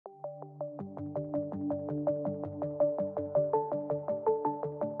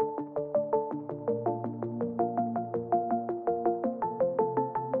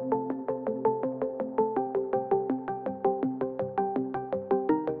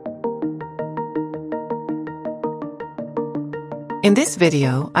In this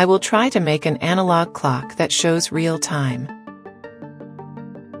video, I will try to make an analog clock that shows real time.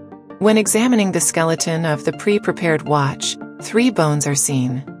 When examining the skeleton of the pre-prepared watch, 3 bones are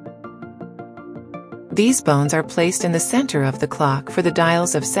seen. These bones are placed in the center of the clock for the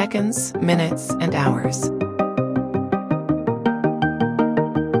dials of seconds, minutes, and hours.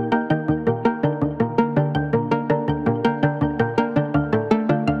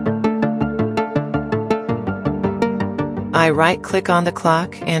 I right-click on the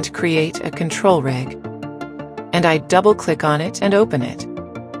clock and create a control rig, and I double-click on it and open it.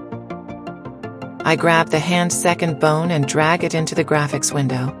 I grab the hand second bone and drag it into the graphics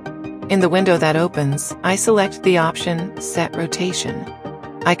window. In the window that opens, I select the option Set Rotation.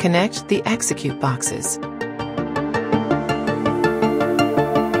 I connect the execute boxes.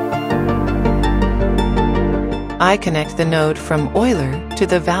 I connect the node from Euler to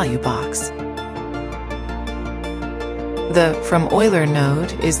the value box. The From Euler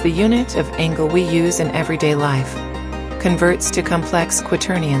node is the unit of angle we use in everyday life. Converts to complex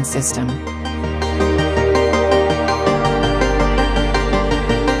quaternion system.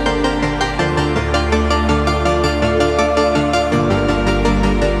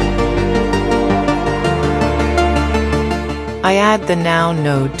 I add the Now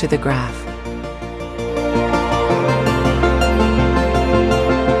node to the graph.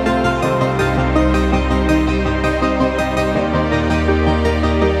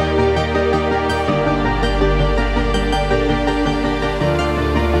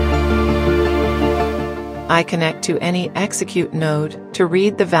 I connect to any execute node to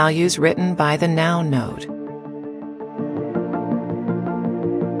read the values written by the Now node.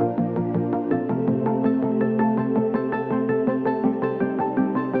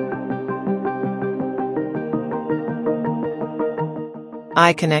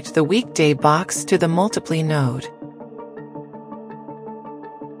 I connect the weekday box to the multiply node.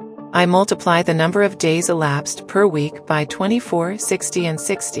 I multiply the number of days elapsed per week by 24, 60, and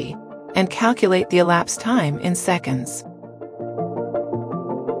 60. And calculate the elapsed time in seconds.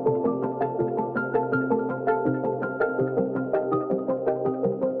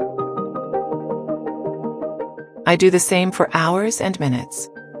 I do the same for hours and minutes.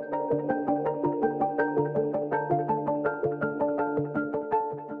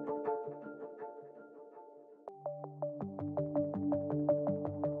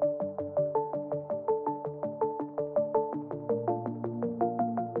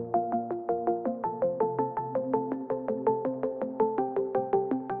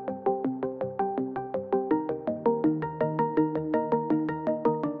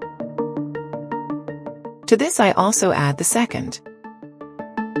 To this I also add the second.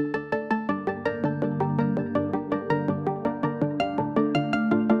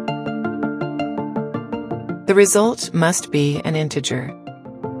 The result must be an integer.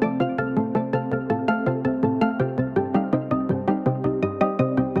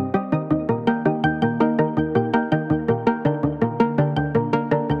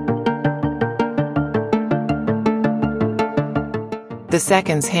 The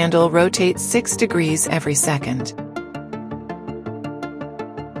seconds handle rotates 6 degrees every second.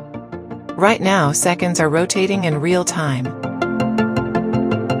 Right now, seconds are rotating in real time.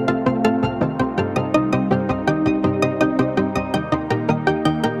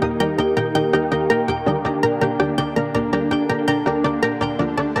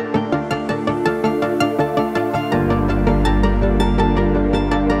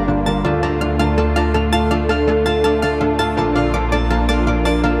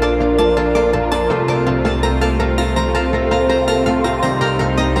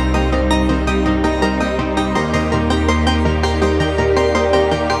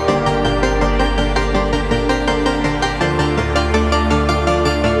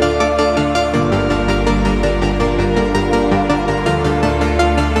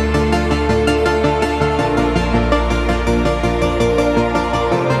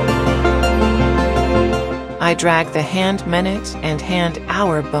 I drag the hand minute and hand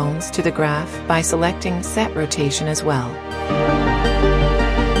hour bones to the graph by selecting Set Rotation as well.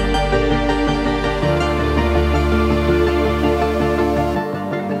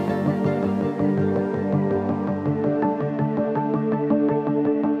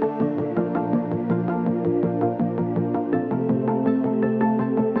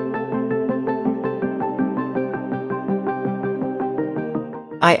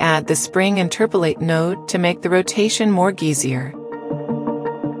 I add the spring interpolate node to make the rotation more easier.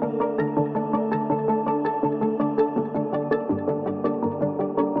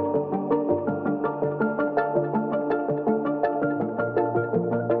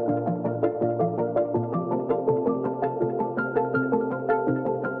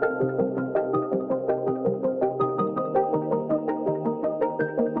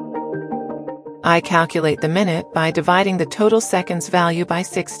 I calculate the minute by dividing the total seconds value by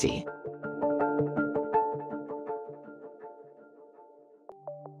 60.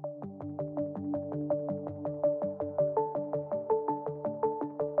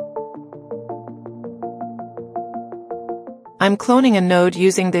 I'm cloning a node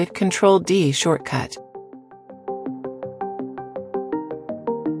using the Ctrl-D shortcut.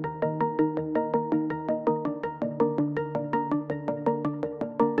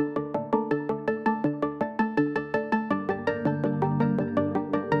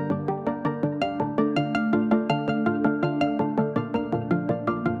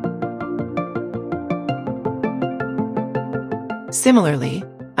 Similarly,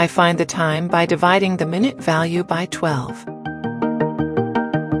 I find the time by dividing the minute value by 12.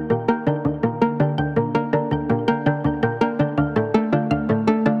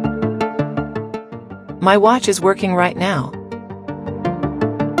 My watch is working right now.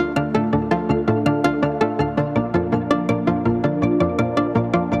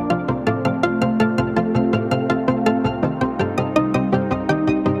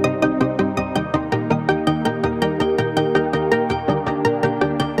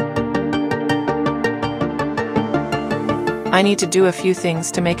 I need to do a few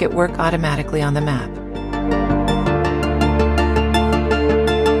things to make it work automatically on the map.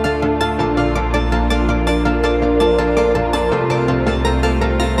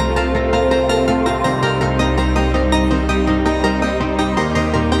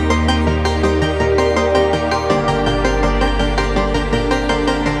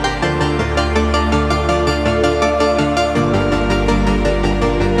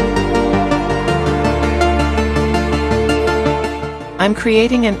 I'm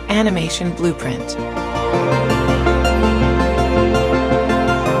creating an animation blueprint.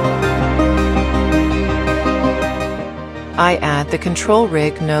 I add the Control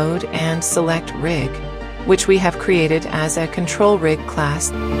Rig node and select Rig, which we have created as a Control Rig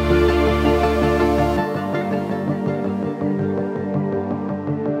class.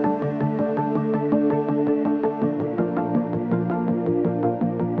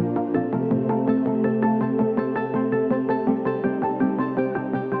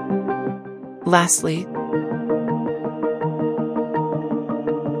 Lastly,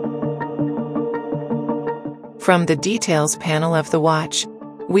 from the Details panel of the watch,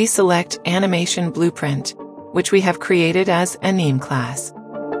 we select Animation Blueprint, which we have created as a Anim class.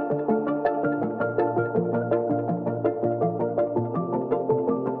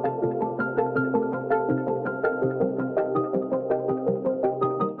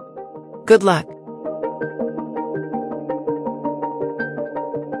 Good luck!